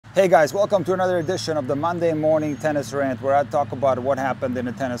Hey guys, welcome to another edition of the Monday Morning Tennis Rant, where I talk about what happened in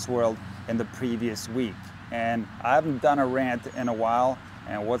the tennis world in the previous week. And I haven't done a rant in a while,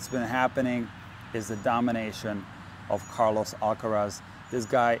 and what's been happening is the domination of Carlos Alcaraz. This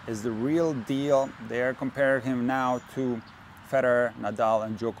guy is the real deal. They're comparing him now to Federer, Nadal,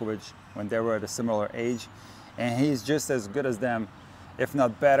 and Djokovic when they were at a similar age. And he's just as good as them, if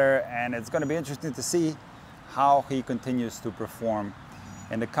not better. And it's going to be interesting to see how he continues to perform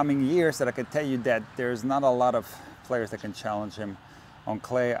in the coming years. That I can tell you that there's not a lot of players that can challenge him on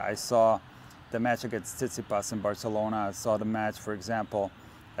clay. I saw the match against Tsitsipas in Barcelona. I saw the match, for example,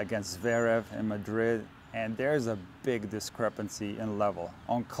 against Zverev in Madrid. And there's a big discrepancy in level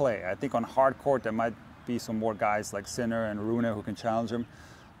on clay. I think on hard court there might be some more guys like Sinner and Rune who can challenge him.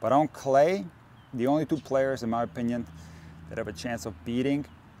 But on clay, the only two players, in my opinion, that have a chance of beating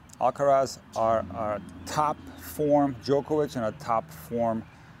Alcaraz are top form Djokovic and a top form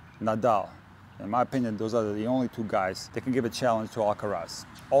Nadal. In my opinion, those are the only two guys that can give a challenge to Alcaraz.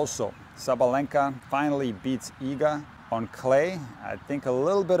 Also, Sabalenka finally beats Iga on clay. I think a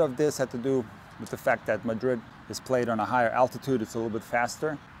little bit of this had to do with the fact that Madrid is played on a higher altitude. It's a little bit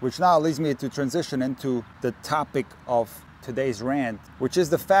faster, which now leads me to transition into the topic of today's rant, which is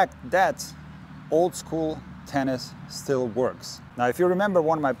the fact that old school tennis still works. Now, if you remember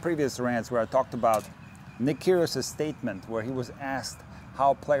one of my previous rants where I talked about Nick Kyrgios' statement where he was asked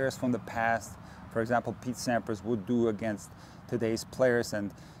how players from the past, for example, Pete Sampras, would do against today's players,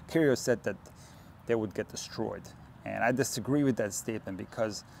 and Kyrgios said that they would get destroyed. And I disagree with that statement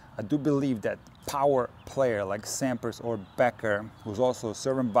because I do believe that power player like Sampras or Becker, who's also a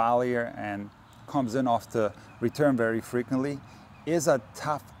serve and volleyer and comes in off the return very frequently, is a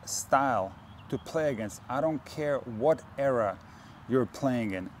tough style to play against. I don't care what era you're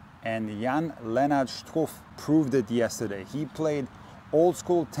playing in. And Jan Lennard Struff proved it yesterday. He played old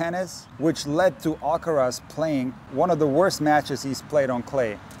school tennis, which led to Alcaraz playing one of the worst matches he's played on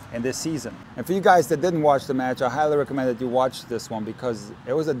clay in this season. And for you guys that didn't watch the match, I highly recommend that you watch this one because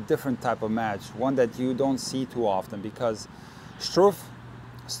it was a different type of match, one that you don't see too often, because Struff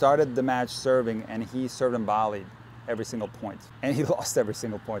started the match serving and he served and volleyed every single point. And he lost every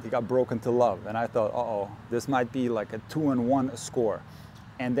single point. He got broken to love. And I thought, uh-oh, this might be like a 2-1 score.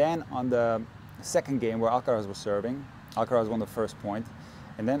 And then on the second game where Alcaraz was serving, Alcaraz won the first point.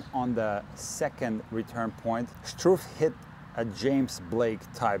 And then on the second return point, Struff hit a James Blake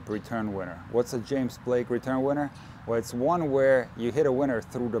type return winner. What's a James Blake return winner? Well, it's one where you hit a winner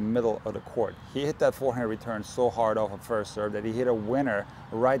through the middle of the court. He hit that forehand return so hard off of first serve that he hit a winner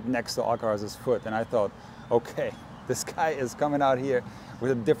right next to Alcaraz's foot. And I thought, okay, this guy is coming out here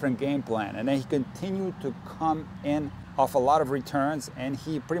with a different game plan. And then he continued to come in off a lot of returns, and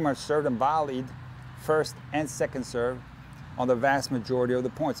he pretty much served and volleyed first and second serve on the vast majority of the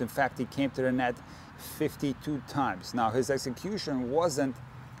points. In fact, he came to the net 52 times. Now, his execution wasn't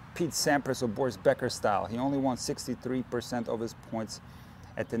Pete Sampras or Boris Becker style. He only won 63% of his points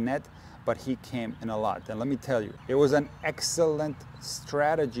at the net, but he came in a lot. And let me tell you, it was an excellent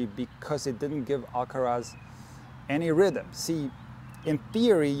strategy because it didn't give Alcaraz any rhythm. See, in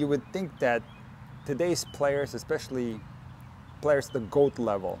theory, you would think that today's players, especially players at the GOAT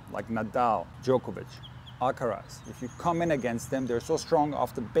level, like Nadal, Djokovic, Alcaraz, if you come in against them, they're so strong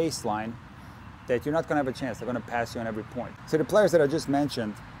off the baseline that you're not going to have a chance. They're going to pass you on every point. So the players that I just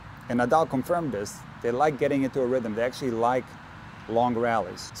mentioned, and Nadal confirmed this, they like getting into a rhythm. They actually like long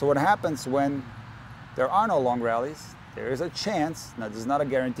rallies. So what happens when there are no long rallies? There is a chance, now this is not a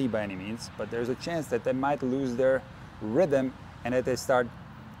guarantee by any means, but there's a chance that they might lose their rhythm and that they start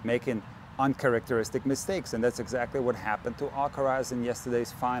making uncharacteristic mistakes. And that's exactly what happened to Alcaraz in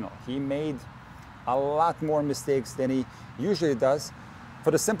yesterday's final. He made a lot more mistakes than he usually does,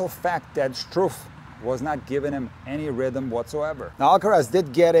 for the simple fact that Struff was not giving him any rhythm whatsoever. Now, Alcaraz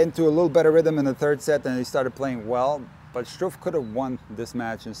did get into a little better rhythm in the third set and he started playing well, but Struff could have won this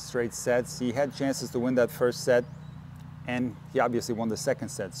match in straight sets. He had chances to win that first set, and he obviously won the second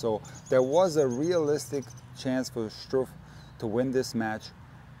set. So there was a realistic chance for Struff to win this match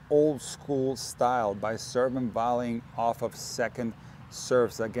old school style by serve and volleying off of second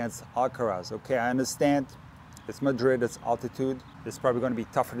serves against Alcaraz. Okay, I understand it's Madrid, it's altitude. It's probably going to be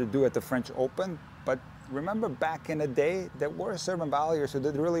tougher to do at the French Open, but remember back in the day, there were serve and volleyers who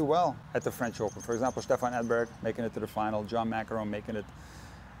did really well at the French Open. For example, Stefan Edberg making it to the final, John McEnroe making it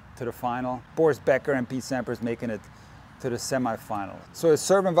to the final, Boris Becker and Pete Sampras making it to the semifinal. So is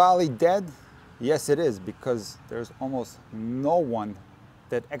serve and volley dead? Yes, it is, because there's almost no one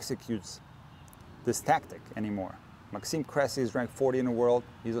that executes this tactic anymore. Maxime Cressy is ranked 40 in the world.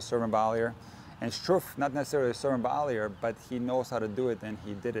 He's a serve and volleyer. And Struff, not necessarily a serve and volleyer, but he knows how to do it, and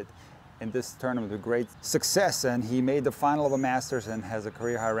he did it in this tournament with great success. And he made the final of a Masters and has a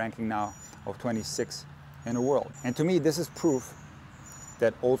career high ranking now of 26 in the world. And to me, this is proof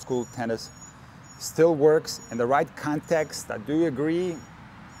that old school tennis still works in the right context. I do agree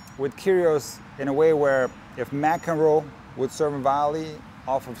with Kyrgios in a way where if McEnroe would serve and volley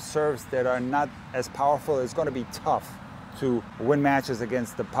off of serves that are not as powerful, it's going to be tough to win matches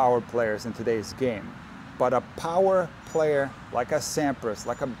against the power players in today's game. But a power player like a Sampras,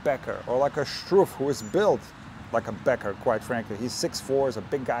 like a Becker, or like a Struff, who is built like a Becker, quite frankly. He's 6'4", is a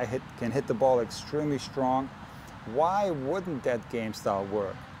big guy, can hit the ball extremely strong. Why wouldn't that game style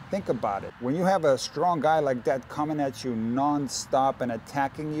work? Think about it. When you have a strong guy like that coming at you non-stop and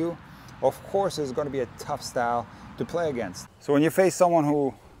attacking you, of course it's going to be a tough style to play against. So when you face someone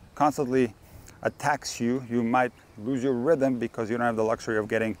who constantly attacks you, you might lose your rhythm because you don't have the luxury of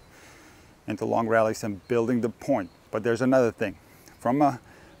getting into long rallies and building the point. But there's another thing. From a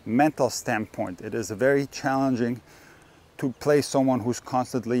mental standpoint, it is very challenging to play someone who's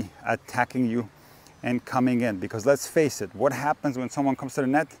constantly attacking you and coming in. Because let's face it, what happens when someone comes to the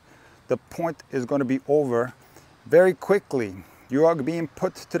net? The point is going to be over very quickly. You are being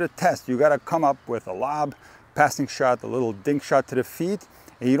put to the test. You got to come up with a lob, passing shot, a little dink shot to the feet,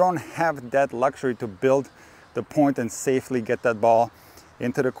 and you don't have that luxury to build the point and safely get that ball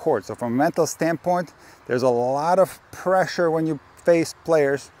into the court. So from a mental standpoint, there's a lot of pressure when you face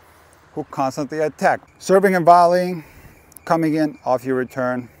players who constantly attack. Serving and volleying, coming in off your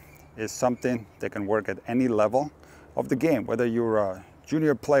return, is something that can work at any level of the game, whether you're a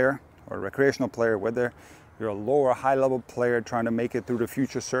junior player or a recreational player, whether you're a low or high level player trying to make it through the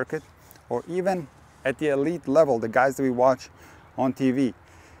future circuit, or even at the elite level, the guys that we watch on TV.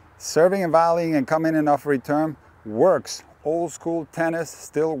 Serving and volleying and coming in off return works. Old school tennis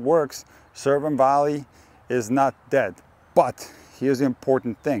still works. Serve and volley is not dead. But here's the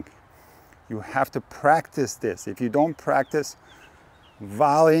important thing. You have to practice this. If you don't practice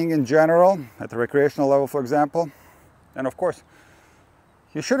volleying in general, at the recreational level, for example, and of course,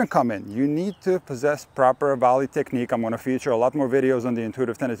 you shouldn't come in. You need to possess proper volley technique. I'm going to feature a lot more videos on the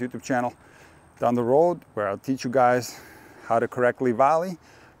Intuitive Tennis YouTube channel down the road where I'll teach you guys how to correctly volley.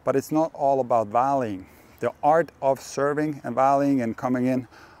 But it's not all about volleying. The art of serving and volleying and coming in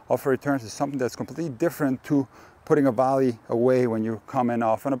off returns is something that's completely different to putting a volley away when you come in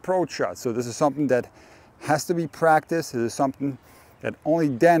off an approach shot. So this is something that has to be practiced. This is something that only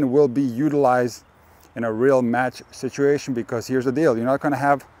then will be utilized in a real match situation, because here's the deal. You're not going to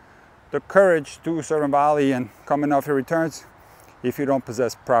have the courage to serve and volley and come in off your returns if you don't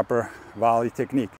possess proper volley technique.